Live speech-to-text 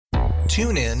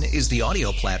TuneIn is the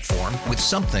audio platform with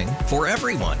something for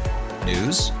everyone.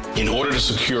 News. In order to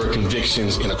secure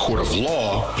convictions in a court of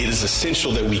law, it is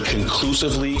essential that we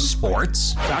conclusively.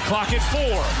 Sports. Shot clock at 4.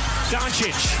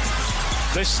 Doncic.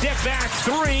 The step back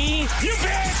 3. You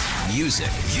bet. Music.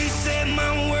 You set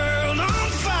my world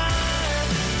on fire.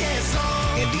 Yes,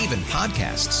 and even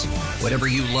podcasts. Whatever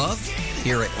you love,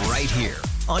 hear it right here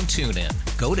on TuneIn.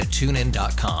 Go to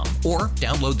TuneIn.com or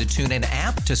download the TuneIn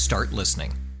app to start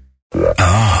listening.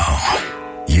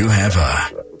 Oh, you have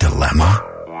a dilemma?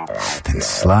 Then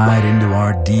slide into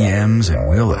our DMs and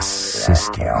we'll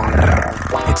assist you.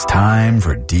 It's time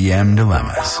for DM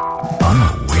Dilemmas on the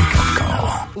Wake Up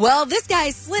Call. Well, this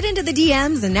guy slid into the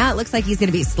DMs and now it looks like he's going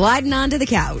to be sliding onto the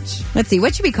couch. Let's see,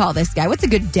 what should we call this guy? What's a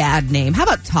good dad name? How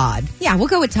about Todd? Yeah, we'll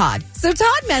go with Todd. So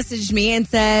Todd messaged me and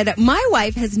said, my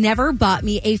wife has never bought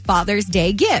me a Father's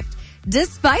Day gift,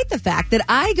 despite the fact that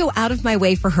I go out of my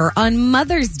way for her on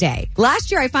Mother's Day.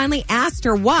 Last year, I finally asked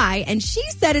her why, and she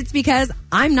said it's because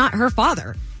I'm not her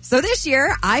father. So this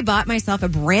year, I bought myself a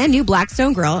brand new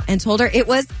Blackstone grill and told her it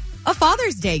was a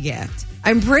Father's Day gift.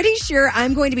 I'm pretty sure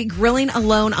I'm going to be grilling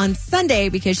alone on Sunday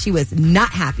because she was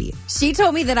not happy. She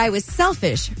told me that I was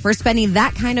selfish for spending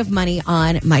that kind of money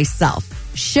on myself.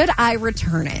 Should I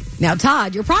return it? Now,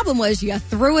 Todd, your problem was you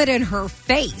threw it in her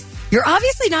face. You're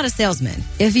obviously not a salesman.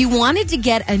 If you wanted to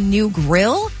get a new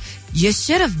grill, you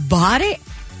should have bought it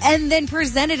and then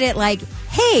presented it like,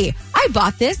 hey, I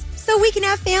bought this so we can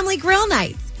have family grill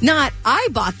nights. Not, I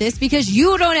bought this because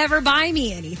you don't ever buy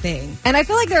me anything. And I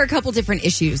feel like there are a couple different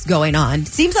issues going on.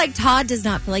 Seems like Todd does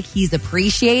not feel like he's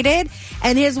appreciated,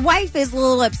 and his wife is a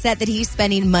little upset that he's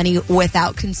spending money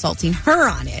without consulting her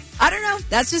on it. I don't know.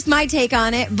 That's just my take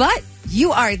on it, but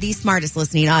you are the smartest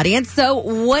listening audience. So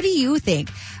what do you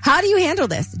think? How do you handle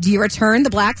this? Do you return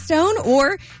the Blackstone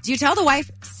or do you tell the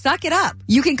wife, suck it up?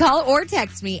 You can call or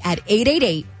text me at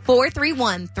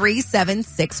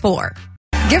 888-431-3764.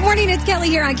 Good morning, it's Kelly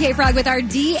here on K-Frog with our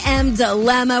DM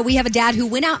Dilemma. We have a dad who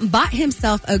went out and bought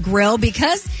himself a grill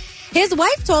because his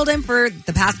wife told him for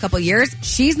the past couple years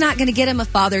she's not going to get him a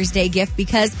Father's Day gift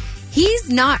because he's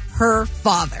not her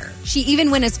father. She even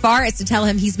went as far as to tell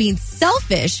him he's being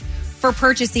selfish for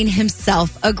purchasing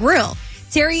himself a grill.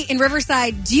 Terry in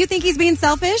Riverside, do you think he's being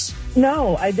selfish?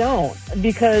 No, I don't,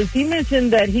 because he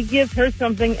mentioned that he gives her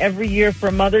something every year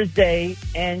for Mother's Day,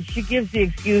 and she gives the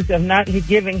excuse of not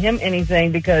giving him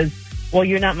anything because, well,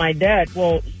 you're not my dad.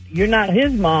 Well, you're not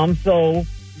his mom, so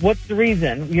what's the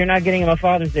reason you're not getting him a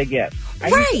Father's Day gift? I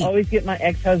used to always get my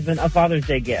ex-husband a Father's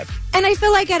Day gift. And I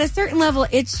feel like at a certain level,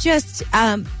 it's just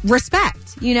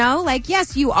respect, you know? Like,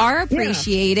 yes, you are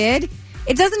appreciated. Yeah.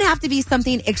 It doesn't have to be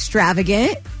something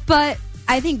extravagant, but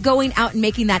I think going out and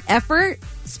making that effort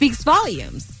speaks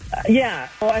volumes. Yeah.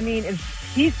 Well, I mean, if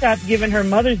she stopped giving her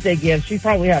Mother's Day gifts, she'd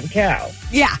probably have a cow.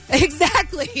 Yeah,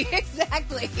 exactly.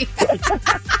 Exactly.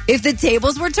 If the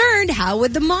tables were turned, how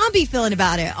would the mom be feeling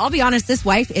about it? I'll be honest, this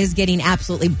wife is getting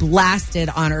absolutely blasted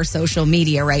on her social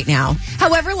media right now.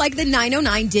 However, like the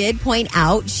 909 did point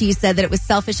out, she said that it was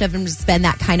selfish of him to spend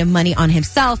that kind of money on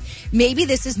himself. Maybe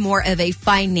this is more of a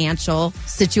financial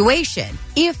situation.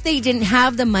 If they didn't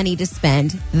have the money to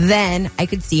spend, then I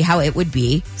could see how it would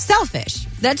be selfish.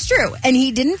 That's true. And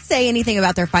he didn't say anything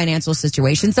about their financial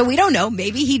situation, so we don't know.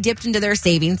 Maybe he dipped into their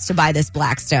savings to buy this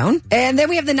Blackstone. And then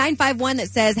we have the 951 that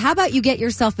says, how about you get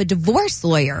yourself a divorce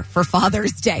lawyer for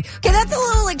Father's Day? Okay, that's a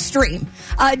little extreme.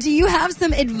 Do you have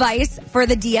some advice for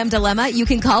the DM Dilemma? You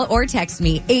can call or text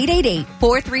me,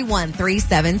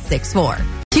 888-431-3764.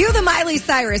 Cue the Miley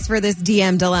Cyrus for this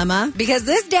DM Dilemma, because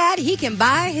this dad, he can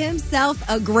buy himself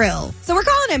a grill. So we're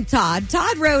calling him Todd.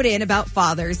 Todd wrote in about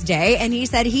Father's Day, and he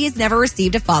said he has never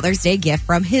received a Father's Day gift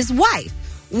from his wife.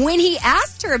 When he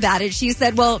asked her about it, she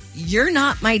said, well, you're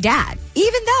not my dad,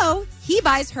 even though he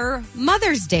buys her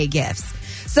Mother's Day gifts.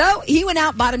 So he went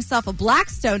out, bought himself a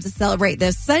Blackstone to celebrate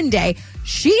this Sunday.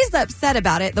 She's upset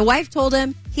about it. The wife told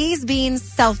him he's being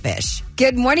selfish.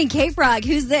 Good morning, K-Frog.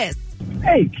 Who's this?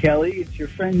 Hey, Kelly, it's your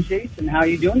friend Jason. How are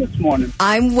you doing this morning?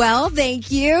 I'm well,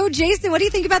 thank you. Jason, what do you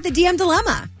think about the DM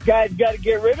Dilemma? Guy's got to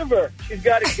get rid of her. She's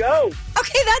got to go.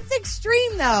 Okay, that's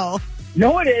extreme, though.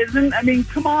 No, it isn't. I mean,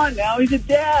 come on now. He's a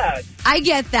dad. I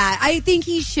get that. I think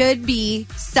he should be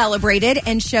celebrated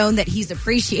and shown that he's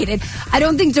appreciated. I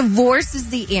don't think divorce is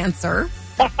the answer.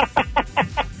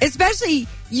 Especially,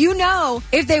 you know,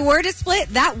 if they were to split,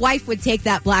 that wife would take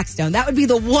that Blackstone. That would be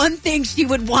the one thing she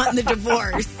would want in the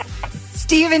divorce.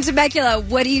 Steve in Temecula,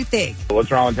 what do you think?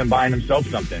 What's wrong with him buying himself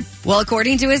something? Well,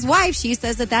 according to his wife, she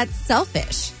says that that's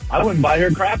selfish. I wouldn't buy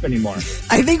her crap anymore.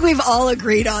 I think we've all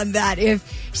agreed on that. If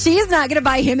she is not going to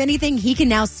buy him anything, he can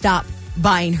now stop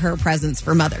buying her presents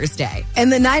for Mother's Day.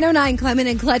 And the 909 Clement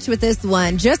and Clutch with this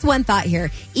one. Just one thought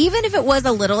here. Even if it was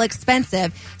a little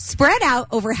expensive, spread out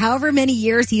over however many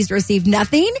years he's received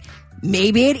nothing,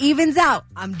 maybe it evens out.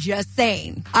 I'm just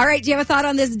saying. All right, do you have a thought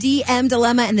on this DM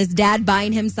dilemma and this dad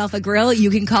buying himself a grill?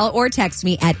 You can call or text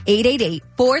me at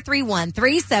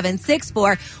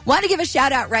 888-431-3764. Want to give a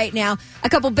shout out right now. A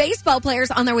couple baseball players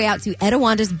on their way out to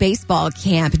Etiwanda's baseball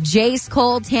camp. Jace,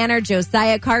 Cole, Tanner,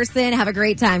 Josiah, Carson. Have a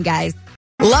great time, guys.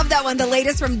 Love that one. The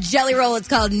latest from Jelly Roll. It's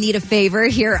called Need a Favor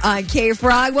here on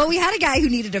K-Frog. Well, we had a guy who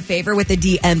needed a favor with a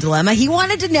DM dilemma. He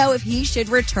wanted to know if he should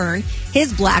return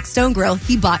his Blackstone grill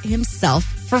he bought himself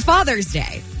for Father's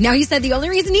Day. Now, he said the only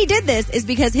reason he did this is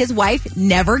because his wife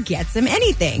never gets him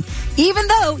anything, even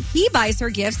though he buys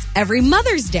her gifts every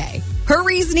Mother's Day. Her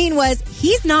reasoning was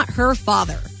he's not her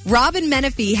father. Robin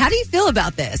Menifee, how do you feel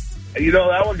about this? You know,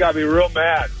 that one got me real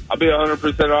mad. I'll be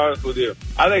 100% honest with you.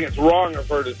 I think it's wrong of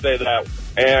her to say that.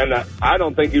 And I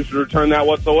don't think you should return that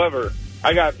whatsoever.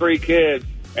 I got 3 kids,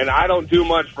 and I don't do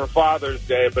much for Father's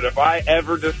Day. But if I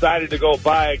ever decided to go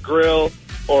buy a grill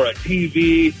or a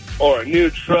TV or a new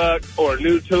truck or a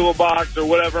new toolbox or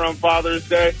whatever on Father's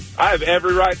Day, I have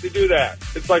every right to do that.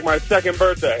 It's like my second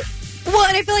birthday. Well,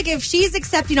 and I feel like if she's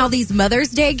accepting all these Mother's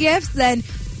Day gifts, then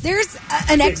there's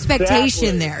an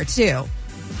expectation there, too.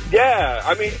 Yeah,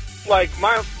 I mean, like,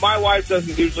 my wife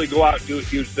doesn't usually go out and do a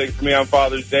huge thing for me on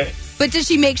Father's Day. But does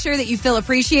she make sure that you feel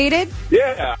appreciated?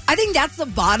 Yeah. I think that's the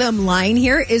bottom line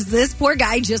here, is this poor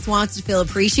guy just wants to feel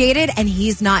appreciated, and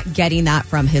he's not getting that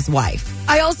from his wife.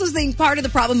 I also think part of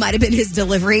the problem might have been his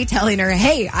delivery, telling her,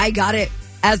 hey, I got it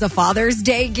as a Father's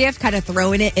Day gift, kind of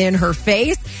throwing it in her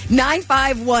face.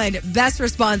 951, best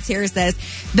response here says,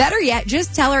 better yet,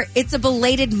 just tell her it's a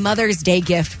belated Mother's Day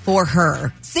gift for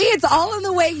her. See, it's all in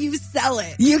the way you sell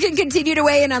it. You can continue to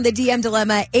weigh in on the DM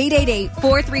dilemma,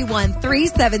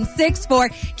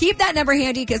 888-431-3764. Keep that number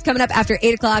handy because coming up after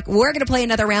 8 o'clock, we're going to play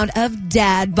another round of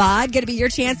Dad Bod. Going to be your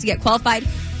chance to get qualified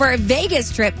for a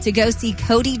Vegas trip to go see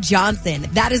Cody Johnson.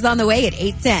 That is on the way at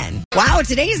 8:10. Wow,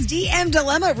 today's DM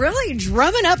dilemma really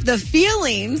drumming up the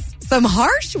feelings. Some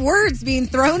harsh words being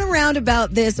thrown around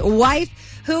about this wife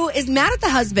who is mad at the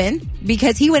husband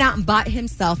because he went out and bought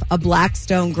himself a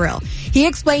Blackstone grill. He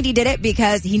explained he did it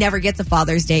because he never gets a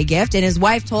Father's Day gift, and his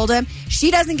wife told him she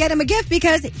doesn't get him a gift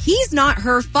because he's not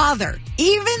her father,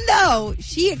 even though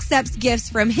she accepts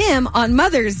gifts from him on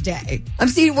Mother's Day. I'm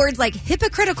seeing words like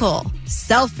hypocritical,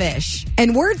 selfish,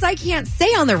 and words I can't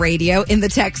say on the radio in the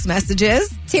text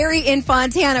messages. Terry in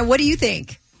Fontana, what do you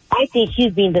think? I think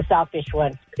she's being the selfish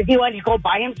one. If he wanted to go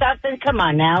buy him something, come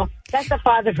on now. That's the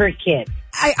father of her kid.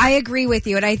 I agree with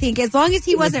you, and I think as long as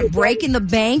he wasn't breaking the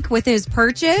bank with his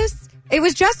purchase, it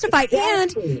was justified.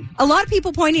 Exactly. And a lot of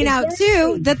people pointing out,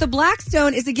 too, that the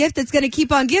Blackstone is a gift that's going to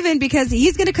keep on giving because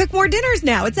he's going to cook more dinners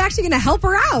now. It's actually going to help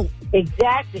her out.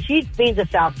 Exactly. She's being the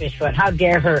selfish one. How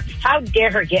dare her? How dare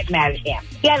her get mad at him?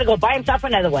 He had to go buy himself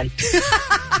another one.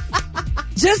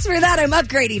 Just for that, I'm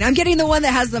upgrading. I'm getting the one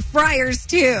that has the fryers,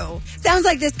 too. Sounds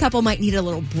like this couple might need a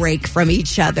little break from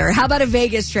each other. How about a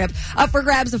Vegas trip? Up for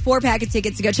grabs, a 4-pack of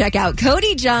tickets to go check out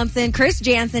Cody Johnson, Chris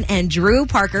Jansen, and Drew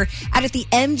Parker out at the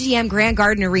MGM Grand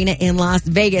Garden Arena in Las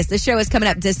Vegas. The show is coming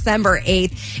up December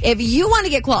 8th. If you want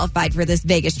to get qualified for this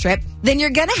Vegas trip, then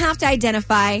you're going to have to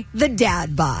identify the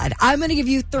dad bod. I'm going to give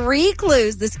you 3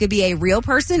 clues. This could be a real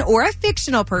person or a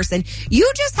fictional person.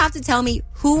 You just have to tell me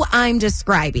who I'm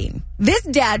describing. This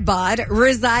dad bod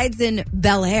resides in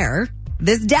Bel Air.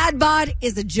 This dad bod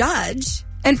is a judge.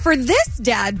 And for this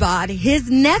dad bod, his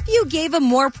nephew gave him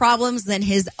more problems than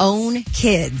his own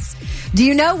kids. Do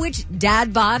you know which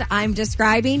dad bod I'm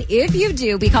describing? If you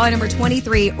do, be calling number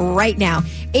 23 right now.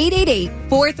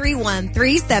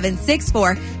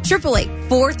 888-431-3764.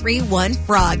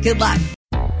 888-431-FROG. Good luck.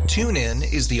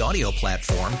 TuneIn is the audio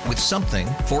platform with something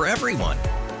for everyone.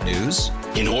 News.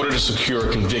 In order to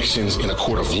secure convictions in a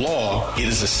court of law, it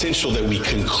is essential that we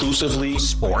conclusively.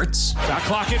 Sports. Shot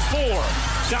clock at 4.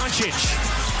 Doncic.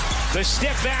 The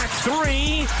step back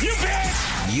 3. You bet.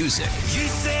 Music. You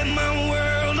set my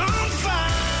world on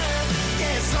fire.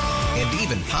 Yes, and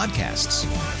even podcasts.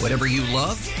 Whatever you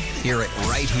love, hear it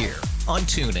right here on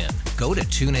TuneIn. Go to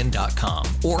TuneIn.com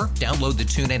or download the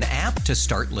TuneIn app to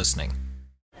start listening.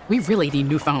 We really need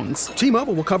new phones.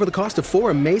 T-Mobile will cover the cost of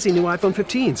 4 amazing new iPhone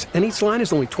 15s, and each line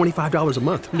is only $25 a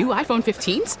month. New iPhone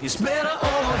 15s? It's better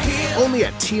over here. Only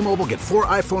at T-Mobile, get 4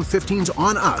 iPhone 15s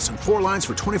on us and 4 lines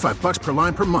for $25 per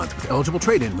line per month with eligible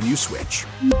trade-in when you switch.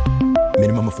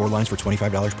 Minimum of 4 lines for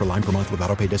 $25 per line per month with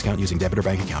autopay discount using debit or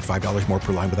bank account. $5 more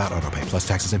per line without autopay, plus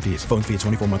taxes and fees. Phone fee at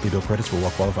 24 monthly bill credits for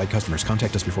well-qualified customers.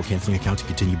 Contact us before canceling account to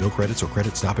continue bill credits or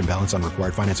credit stop and balance on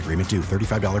required finance agreement due.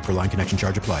 $35 per line connection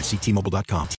charge applies. See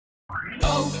T-Mobile.com.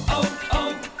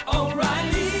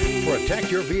 O'Reilly.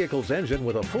 Protect your vehicle's engine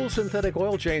with a full synthetic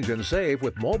oil change and save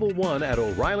with Mobil 1 at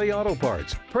O'Reilly Auto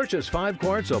Parts. Purchase 5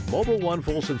 quarts of Mobil 1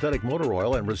 full synthetic motor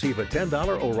oil and receive a $10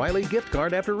 O'Reilly gift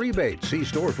card after rebate. See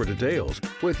store for details.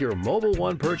 With your Mobil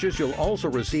 1 purchase, you'll also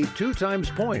receive 2 times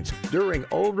points during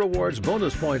O Rewards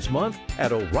Bonus Points Month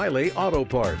at O'Reilly Auto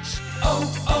Parts.